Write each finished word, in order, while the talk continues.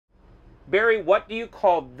Barry, what do you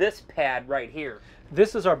call this pad right here?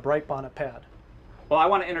 This is our bright bonnet pad. Well, I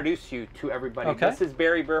want to introduce you to everybody. Okay. This is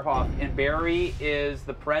Barry Bierhoff, and Barry is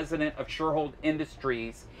the president of Shurhold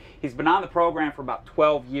Industries. He's been on the program for about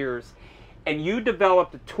 12 years, and you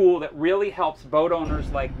developed a tool that really helps boat owners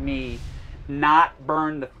like me not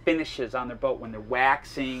burn the finishes on their boat when they're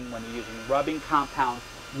waxing, when they're using rubbing compounds.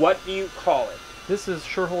 What do you call it? This is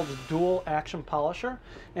Shurhold's dual action polisher,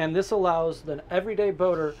 and this allows the everyday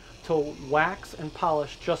boater to wax and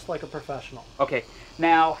polish just like a professional. Okay,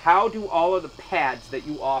 now how do all of the pads that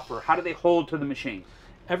you offer, how do they hold to the machine?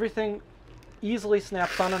 Everything easily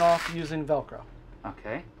snaps on and off using Velcro.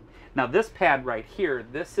 Okay, now this pad right here,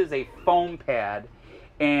 this is a foam pad,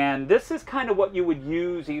 and this is kind of what you would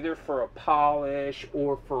use either for a polish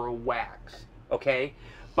or for a wax, okay?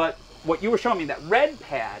 But what you were showing me, that red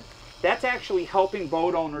pad, that's actually helping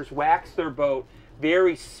boat owners wax their boat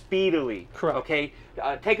very speedily. Correct. Okay,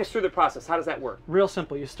 take us through the process. How does that work? Real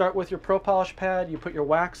simple. You start with your Pro Polish pad, you put your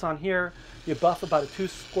wax on here, you buff about a 2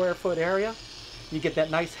 square foot area, you get that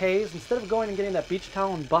nice haze. Instead of going and getting that beach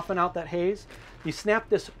towel and buffing out that haze, you snap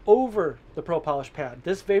this over the Pro Polish pad.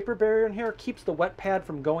 This vapor barrier in here keeps the wet pad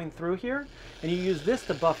from going through here, and you use this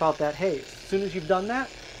to buff out that haze. As soon as you've done that,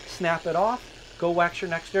 snap it off, go wax your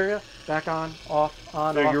next area, back on, off,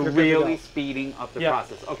 on, So off. you're really speeding up the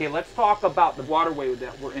process. Okay, let's talk about the waterway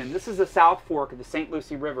that we're in. This is the South Fork of the St.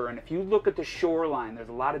 Lucie River, and if you look at the shoreline, there's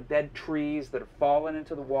a lot of dead trees that have fallen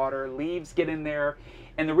into the water, leaves get in there,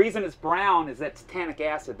 and the reason it's brown is that's tannic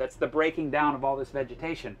acid. That's the breaking down of all this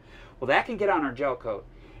vegetation. Well, that can get on our gel coat,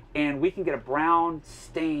 and we can get a brown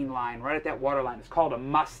stain line right at that water line. It's called a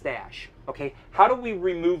mustache. Okay, how do we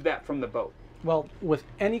remove that from the boat? Well, with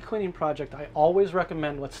any cleaning project, I always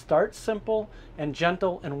recommend let's start simple and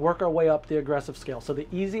gentle and work our way up the aggressive scale. So the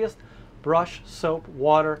easiest, brush, soap,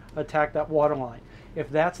 water, attack that water line.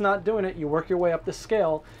 If that's not doing it, you work your way up the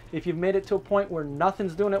scale. If you've made it to a point where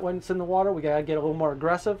nothing's doing it when it's in the water, we gotta get a little more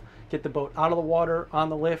aggressive, get the boat out of the water, on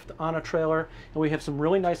the lift, on a trailer, and we have some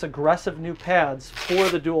really nice aggressive new pads for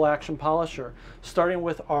the dual action polisher, starting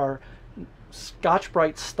with our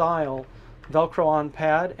Scotch-Brite style Velcro on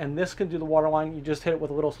pad, and this can do the water line. You just hit it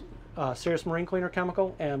with a little Serious Marine Cleaner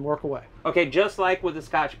chemical and work away. Okay, just like with the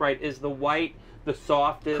Scotch-Brite, is the white the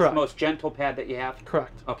softest, Correct. most gentle pad that you have?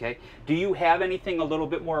 Correct. Okay. Do you have anything a little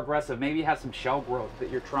bit more aggressive? Maybe you have some shell growth that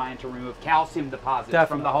you're trying to remove, calcium deposits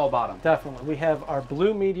from the hull bottom. Definitely. We have our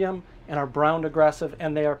blue medium and our brown aggressive,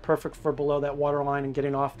 and they are perfect for below that water line and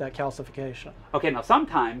getting off that calcification. Okay, now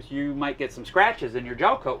sometimes you might get some scratches in your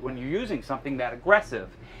gel coat when you're using something that aggressive.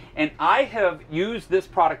 And I have used this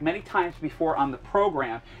product many times before on the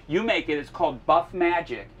program. You make it, it's called Buff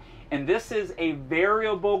Magic. And this is a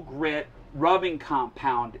variable grit rubbing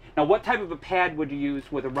compound. Now, what type of a pad would you use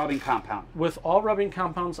with a rubbing compound? With all rubbing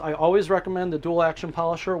compounds, I always recommend the dual action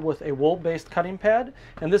polisher with a wool-based cutting pad,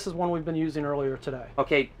 and this is one we've been using earlier today.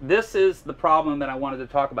 Okay, this is the problem that I wanted to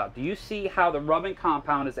talk about. Do you see how the rubbing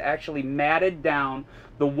compound is actually matted down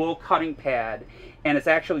the wool cutting pad, and it's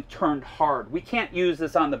actually turned hard? We can't use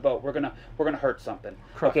this on the boat. We're gonna hurt something.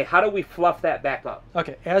 Correct. Okay, how do we fluff that back up?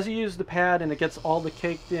 Okay, as you use the pad and it gets all the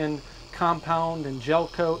caked in compound and gel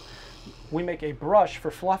coat, we make a brush for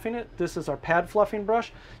fluffing it. This is our pad fluffing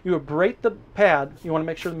brush. You abrade the pad. You want to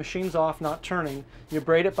make sure the machine's off, not turning. You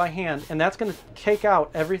abrade it by hand, and that's going to cake out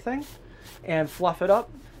everything and fluff it up.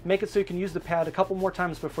 Make it so you can use the pad a couple more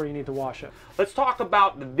times before you need to wash it. Let's talk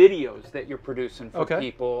about the videos that you're producing for Okay.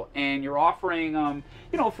 people, and you're offering,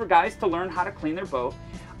 you know, for guys to learn how to clean their boat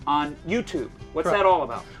on YouTube. What's Correct. that all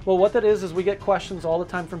about? Well, what that is we get questions all the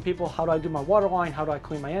time from people. How do I do my water line? How do I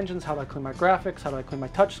clean my engines? How do I clean my graphics? How do I clean my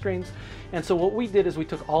touch screens? And so what we did is we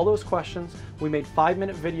took all those questions, we made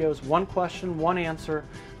 5-minute videos, one question, one answer,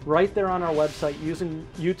 right there on our website using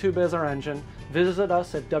YouTube as our engine. Visit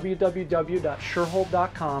us at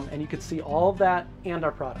www.shurhold.com and you can see all of that and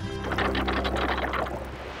our products.